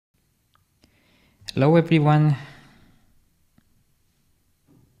Hello everyone.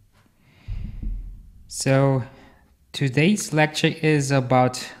 So today's lecture is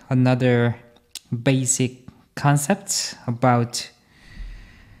about another basic concept about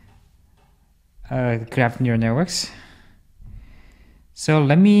graph neural networks. So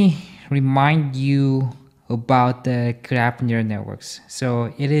let me remind you about the graph neural networks.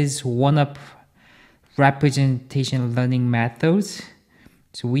 So it is one of representation learning methods.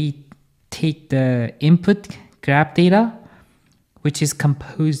 So we take the input graph data, which is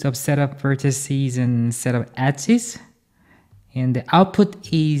composed of set of vertices and set of edges, and the output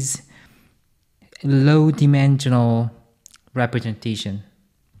is low dimensional representation.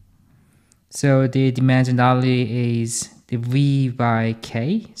 So the dimensionality is the V by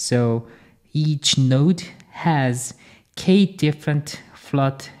K. So each node has K different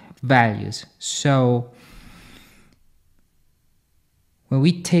float values. So when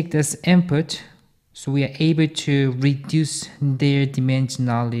we take this input, so we are able to reduce their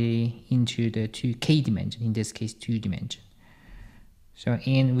dimensionality into the 2K dimension, in this case 2 dimension. So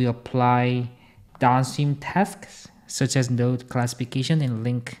and we apply downstream tasks such as node classification and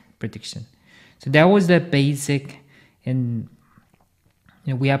link prediction. So that was the basic, and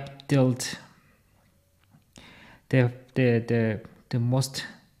we have built the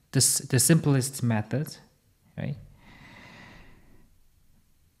simplest method, right?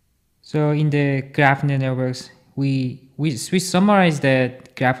 So in the graph neural networks, we summarize the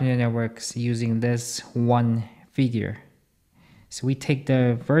graph neural networks using this one figure. So we take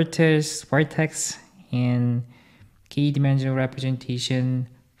the vertex and k-dimensional representation,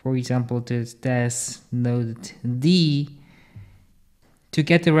 for example, this node D. To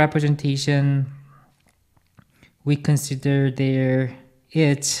get the representation, we consider the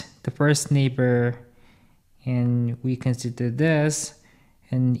first neighbor, and we consider this.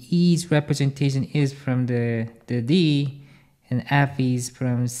 And E's representation is from the D, and F is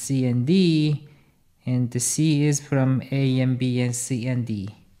from C and D, and the C is from A and B and C and D.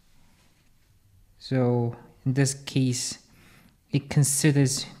 So in this case, it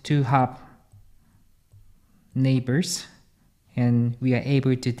considers two hop neighbors, and we are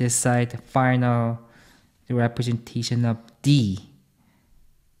able to decide the representation of D.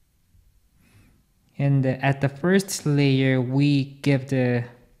 And at the first layer, we give the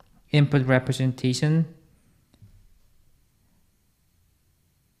input representation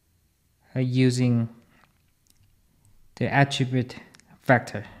using the attribute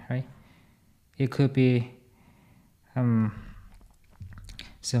vector, right? It could be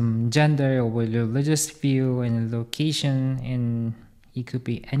some gender or religious view and location, and it could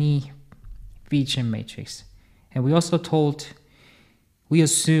be any feature matrix. And we also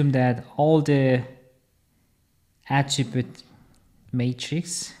assume that all the attribute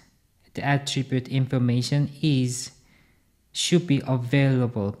matrix, the attribute information should be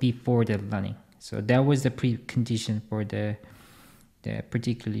available before the learning. So that was the precondition for the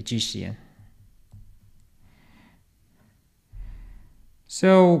particular GCN.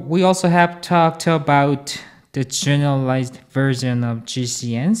 So we also have talked about the generalized version of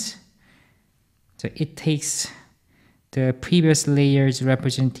GCNs. So it takes the previous layer's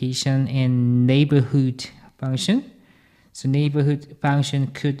representation in neighborhood function. So neighborhood function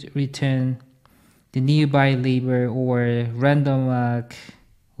could return the nearby neighbor or random walk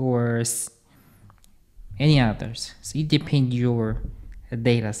or any others. So it depends your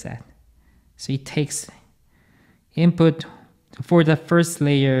data set. So it takes input for the first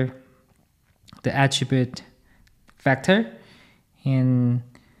layer, the attribute vector, and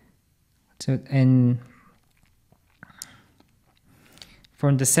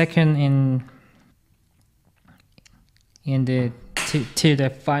from the second to the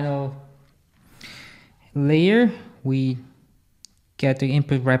final layer, we get the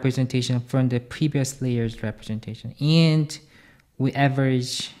input representation from the previous layer's representation, and we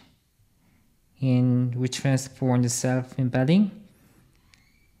average and we transform the self-embedding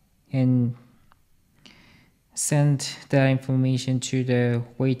and send that information to the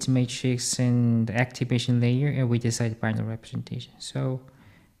weight matrix and the activation layer, and we decide final representation. So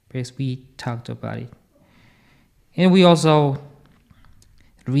because we talked about it, and we also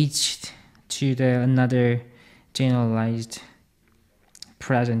reached to another generalized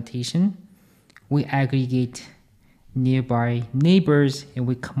presentation. We aggregate nearby neighbors and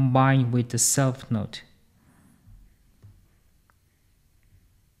we combine with the self node.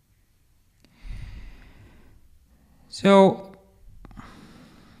 So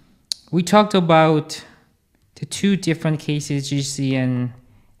we talked about the two different cases, GCN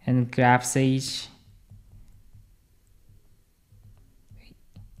and GraphSage.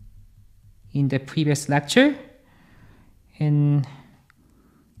 in the previous lecture. And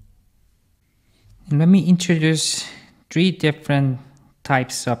let me introduce 3 different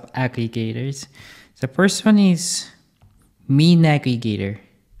types of aggregators. The first one is mean aggregator.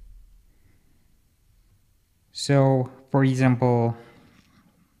 So, for example,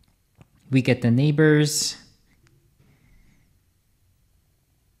 we get the neighbors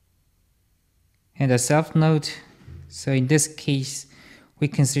and the self node. So in this case,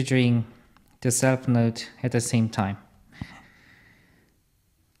 we're considering the self node at the same time.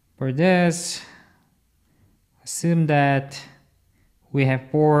 For this, assume that we have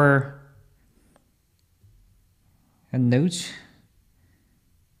 4 nodes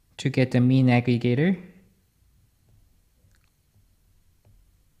to get the mean aggregator.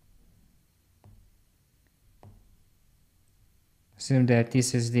 Assume that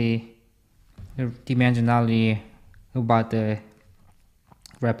this is the dimensionality about the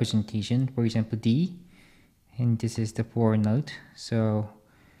representation, for example D, and this is the 4 node. So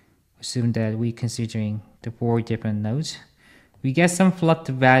assume that we're considering the 4 different nodes. We get some float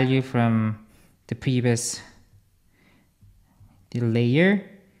value from the previous layer,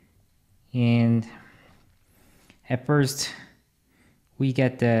 and at first we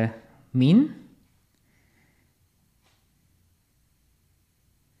get the mean.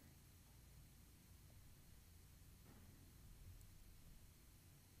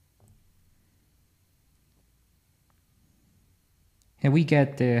 And we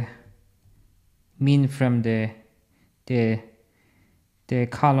get the mean from the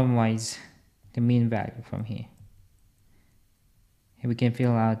column wise, the mean value from here. And we can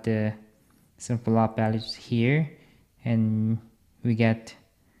fill out the some float values here, and we get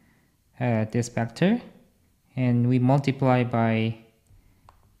this vector, and we multiply by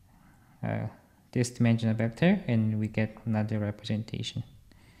this dimensional vector, and we get another representation.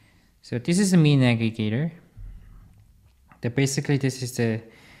 So this is a mean aggregator. Basically, this is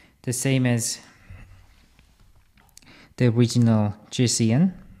the same as the original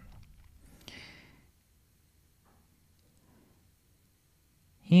GCN.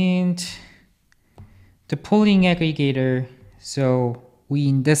 And the pooling aggregator, so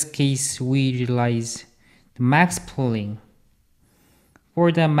in this case, we utilize the max pooling.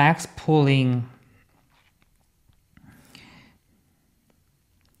 For the max pooling,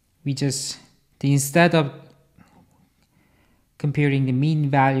 we just, instead of comparing the mean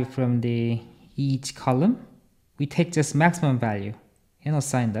value from each column, we take just maximum value and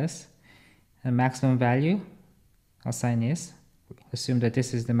assign this. And maximum value, assign is, assume that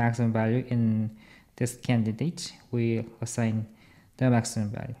this is the maximum value in this candidate, we assign the maximum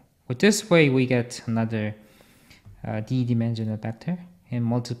value. With this way, we get another d-dimensional vector and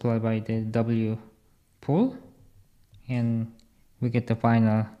multiply by the W pool, and we get the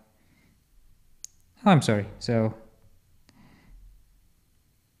final, I'm sorry.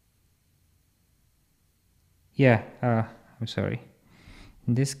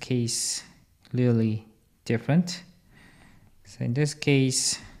 In this case, really different. So in this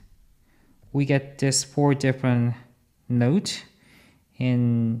case, we get this 4 different nodes,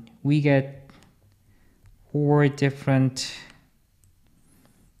 and we get 4 different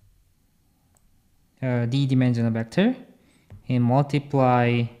d-dimensional vector, and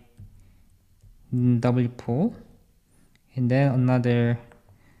multiply W pool, and then another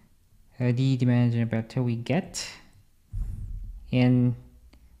d-dimensional vector we get, and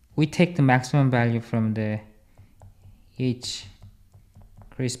we take the maximum value from each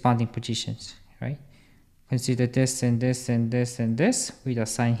corresponding positions, right? Consider this and this and this and this, we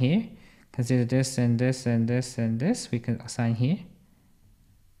assign here. Consider this and this and this and this, we can assign here.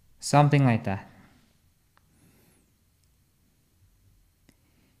 Something like that.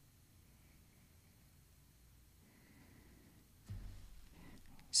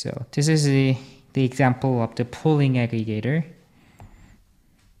 So this is the example of the pooling aggregator.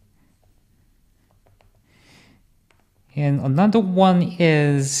 And another one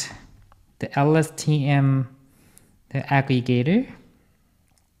is the LSTM, the aggregator.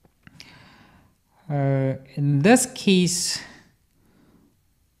 In this case,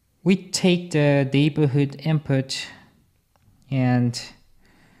 we take the neighborhood input and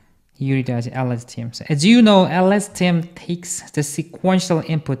utilize LSTM. So as you know, LSTM takes the sequential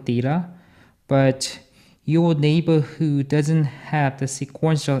input data, but your neighborhood doesn't have the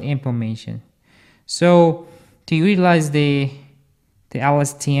sequential information. So to utilize the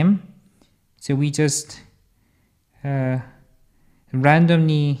LSTM, so we just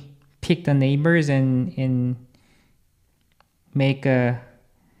randomly pick the neighbors and make the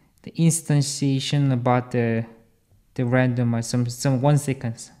instantiation about the the random some 1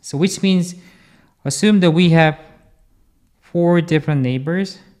 second. So which means assume that we have 4 different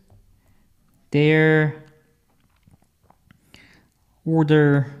neighbors. Their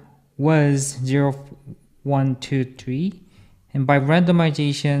order was 0, 1, 2, 3, and by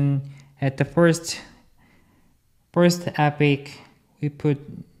randomization at the first epoch we put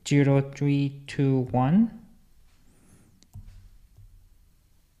 0, 3, 2, 1.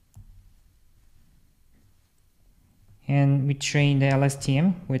 And we train the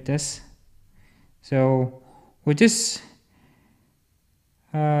LSTM with this. So with this,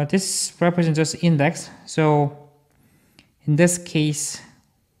 this represents just index. So in this case,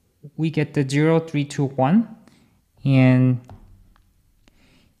 we get the 0, 3, 2, 1, and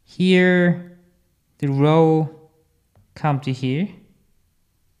here the row come to here,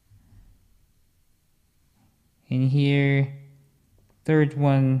 and here third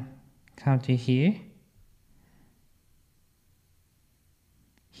one come to here.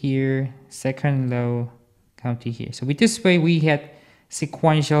 Here, second row come to here. So with this way, we had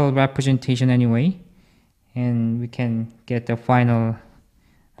sequential representation anyway, and we can get the final,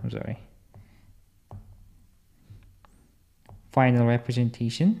 final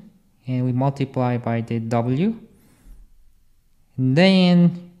representation, and we multiply by the W, and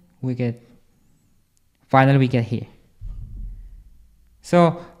then we get, finally we get here.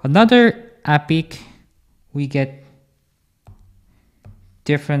 So another epoch, we get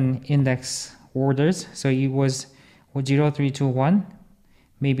different index orders. So it was 0, 3, 2, 1,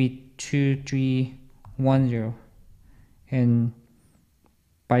 maybe 2, 3, 1, 0. And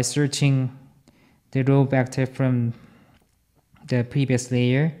by searching the row vector from the previous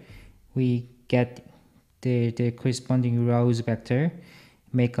layer, we get the corresponding rows vector,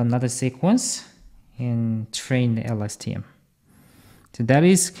 make another sequence, and train the LSTM. So that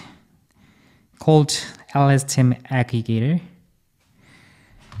is called LSTM aggregator.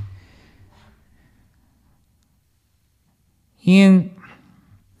 And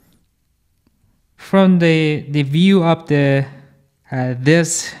from the view of the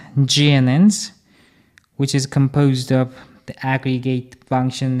this GNNs, which is composed of the aggregate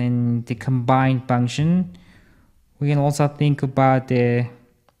function and the combined function, we can also think about the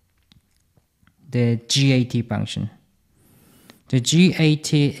GAT function. The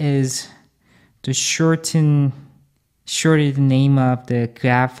GAT is the shortened name of the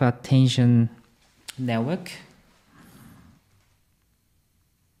graph attention network.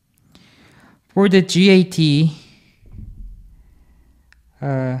 For the GAT,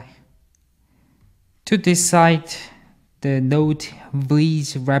 to decide the node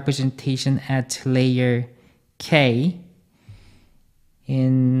V's representation at layer K,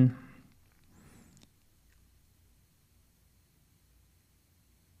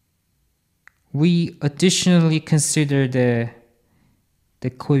 we additionally consider the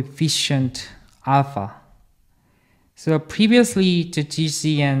coefficient alpha. So previously the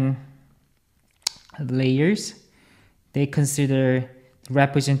GCN layers, they consider the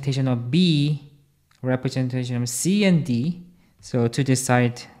representation of B, representation of C and D, so to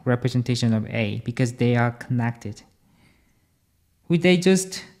decide representation of A, because they are connected. They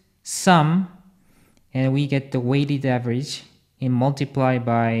just sum, and we get the weighted average and multiply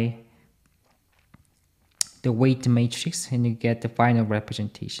by the weight matrix, and you get the final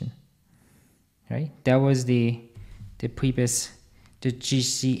representation. Right? That was the previous, the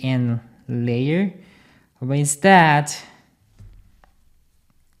GCN layer. But instead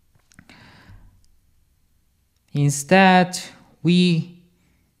we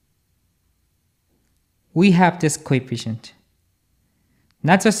have this coefficient,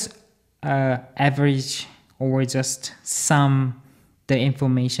 not just average or just sum the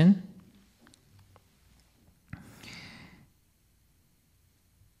information.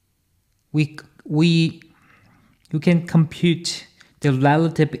 You can compute the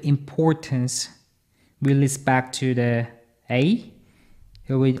relative importance with respect to the A.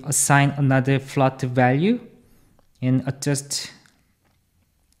 We assign another float value and adjust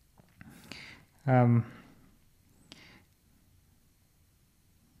to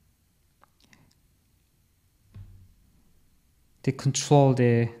control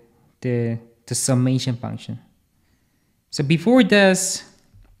the summation function. So before this,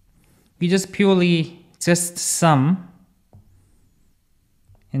 we just purely sum,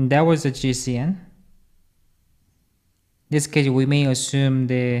 and that was a GCN. In this case, we may assume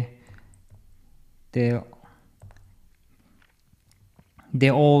the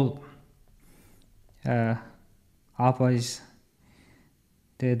all alpha is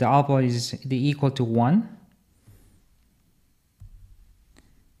the alpha is equal to 1.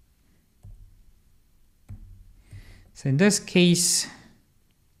 So in this case,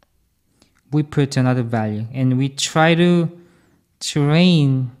 we put another value and we try to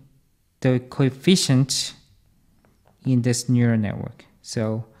train the coefficient in this neural network.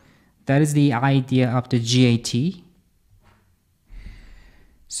 So that is the idea of the GAT.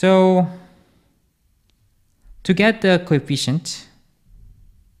 So to get the coefficient,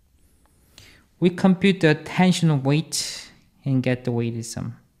 we compute the attention weight and get the weighted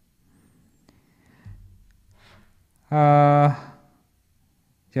sum.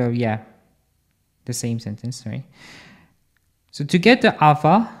 So yeah, the same sentence, right? So to get the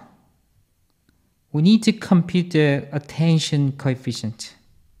alpha, we need to compute the attention coefficient.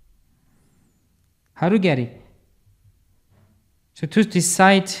 How to get it? So to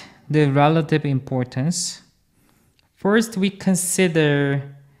decide the relative importance, first we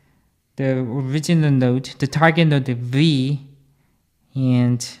consider the original node, the target node V,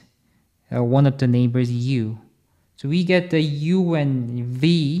 and one of the neighbors U. So we get the U and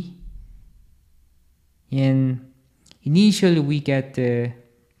V, and initially we get the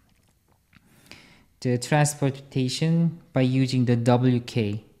transportation by using the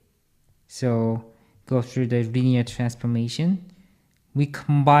WK. So go through the linear transformation. We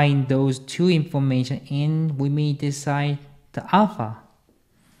combine those two information and we may decide the alpha.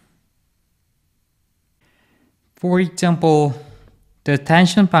 For example, the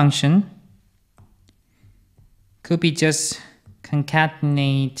attention function could be just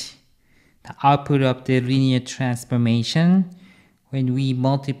concatenate the output of the linear transformation when we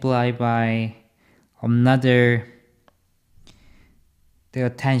multiply by another the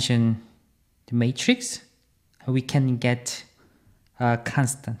attention the matrix, we can get a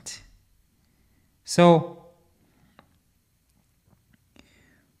constant. So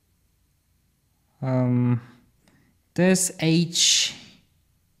this h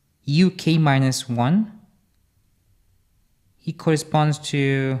uk minus 1, it corresponds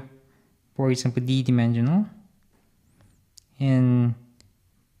to, for example, d-dimensional, and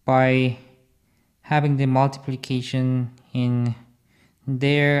by having the multiplication in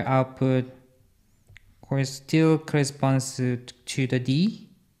their output still corresponds to the d.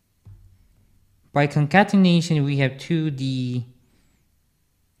 By concatenation, we have 2d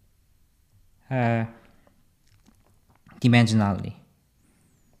dimensionality,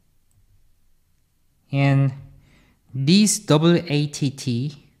 and this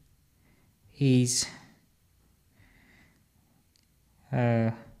WATT is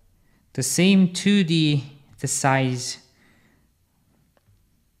the same 2D, the size,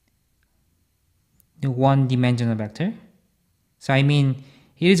 the one-dimensional vector. So I mean,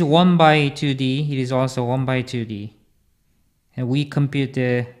 it is 1 by 2D, it is also 1 by 2D. And we compute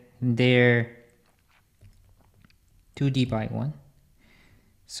their 2D by 1.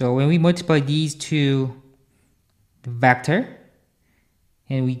 So when we multiply these two vector,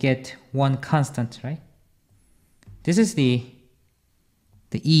 and we get one constant, right? This is the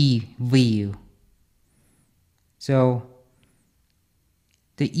EVU. So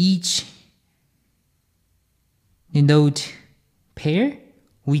each node pair,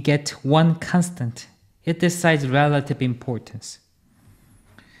 we get one constant. It decides relative importance.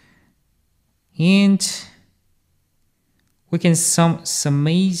 And we can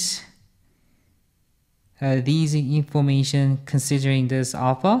summarize these information considering this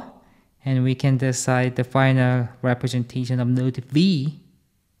alpha, and we can decide the final representation of node V.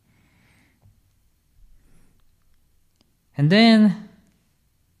 And then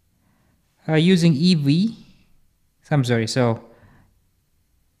using EV, I'm sorry, so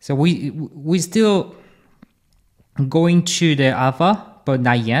we still going to the alpha, but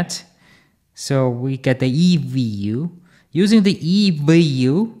not yet. So we get the EVU. Using the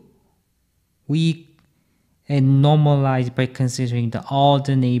EVU, we normalize by considering all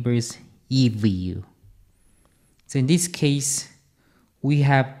the neighbors EVU. So in this case, we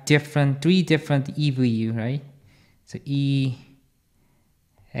have three different EVU, right? So E,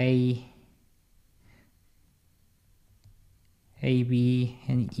 A, AB,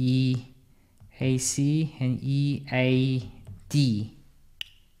 and E, AC, and E, A, D,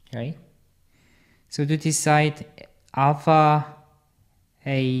 right? So to decide alpha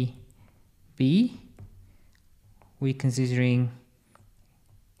A, B, we're considering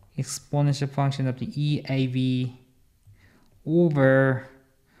exponential function of the EAB over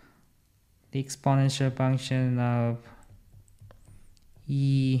the exponential function of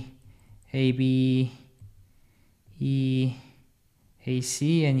EAB, EAC,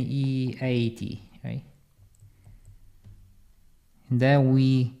 and EAD, right? And then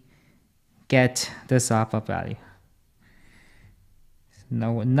we get this alpha value.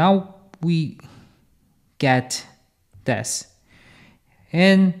 Now we get this.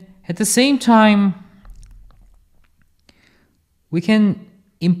 And at the same time, we can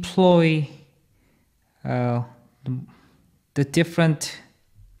employ the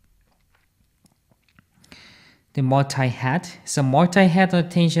multi-head. So multi-head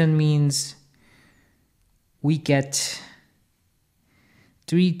attention means we get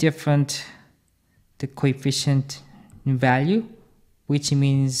three different the coefficient value, which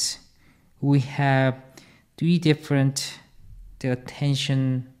means we have three different the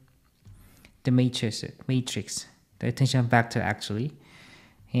attention the matrix the attention vector actually.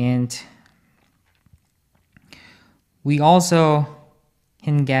 And we also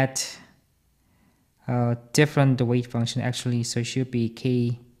can get different weight function actually, so it should be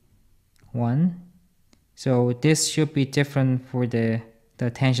K1. So this should be different for the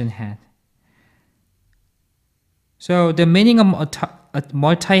attention head. So the meaning of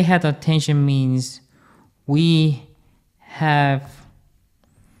multi-head attention means we have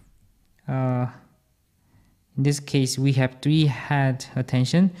in this case we have three head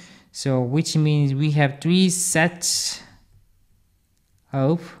attention, so which means we have three sets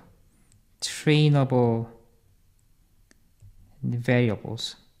of trainable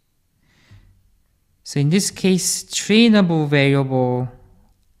variables. So in this case, trainable variables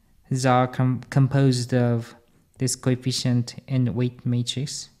are composed of this coefficient and weight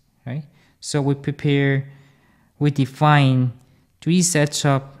matrix, right? So we define three sets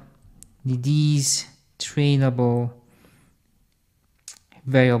of these trainable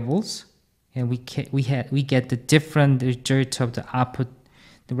variables, and we get the different results of the output,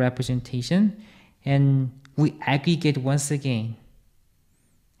 the representation, and we aggregate once again,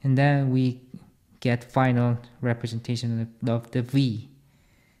 and then we get final representation of the V.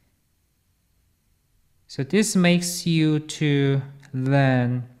 So this makes you to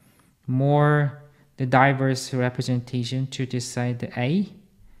learn more the diverse representation to decide the A.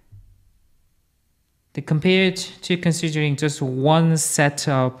 Compared to considering just one set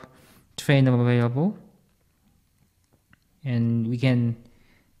of trainable variable, and we can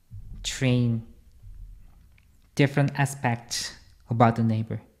train different aspects about the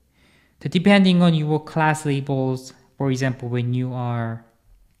neighbor. So depending on your class labels, for example, when you are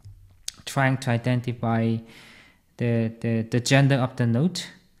trying to identify the gender of the node,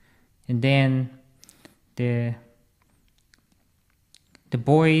 and then the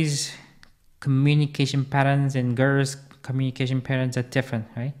boys' communication patterns and girls' communication patterns are different,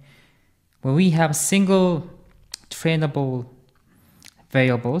 right? When we have single trainable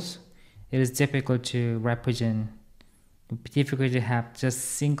variables, it is difficult to represent, difficult to have just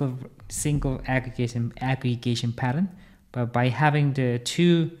single aggregation pattern. But by having the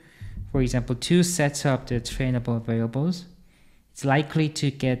two, for example, two sets of the trainable variables, it's likely to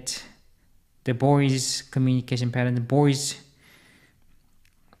get the boys' communication pattern, the boys'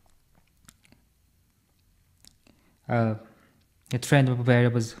 the trainable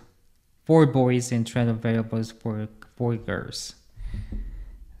variables for boys and trainable variables for girls.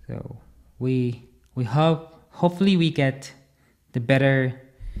 So we hopefully we get the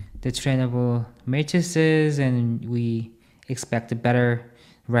trainable matrices, and we expect a better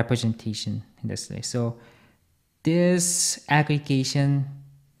representation in this way. So this aggregation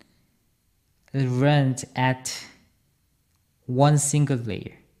runs at one single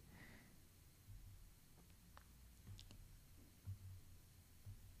layer.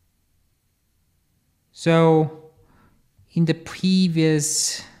 So in the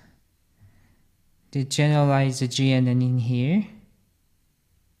previous, the generalized GNN in here,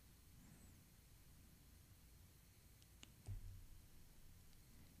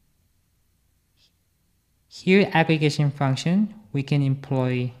 here aggregation function, we can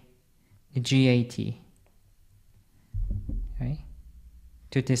employ the GAT, right,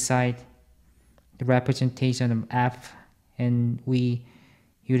 to decide the representation of F, and we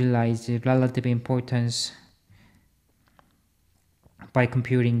utilize the relative importance by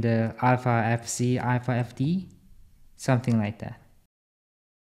computing the alpha FC, alpha FD, something like that.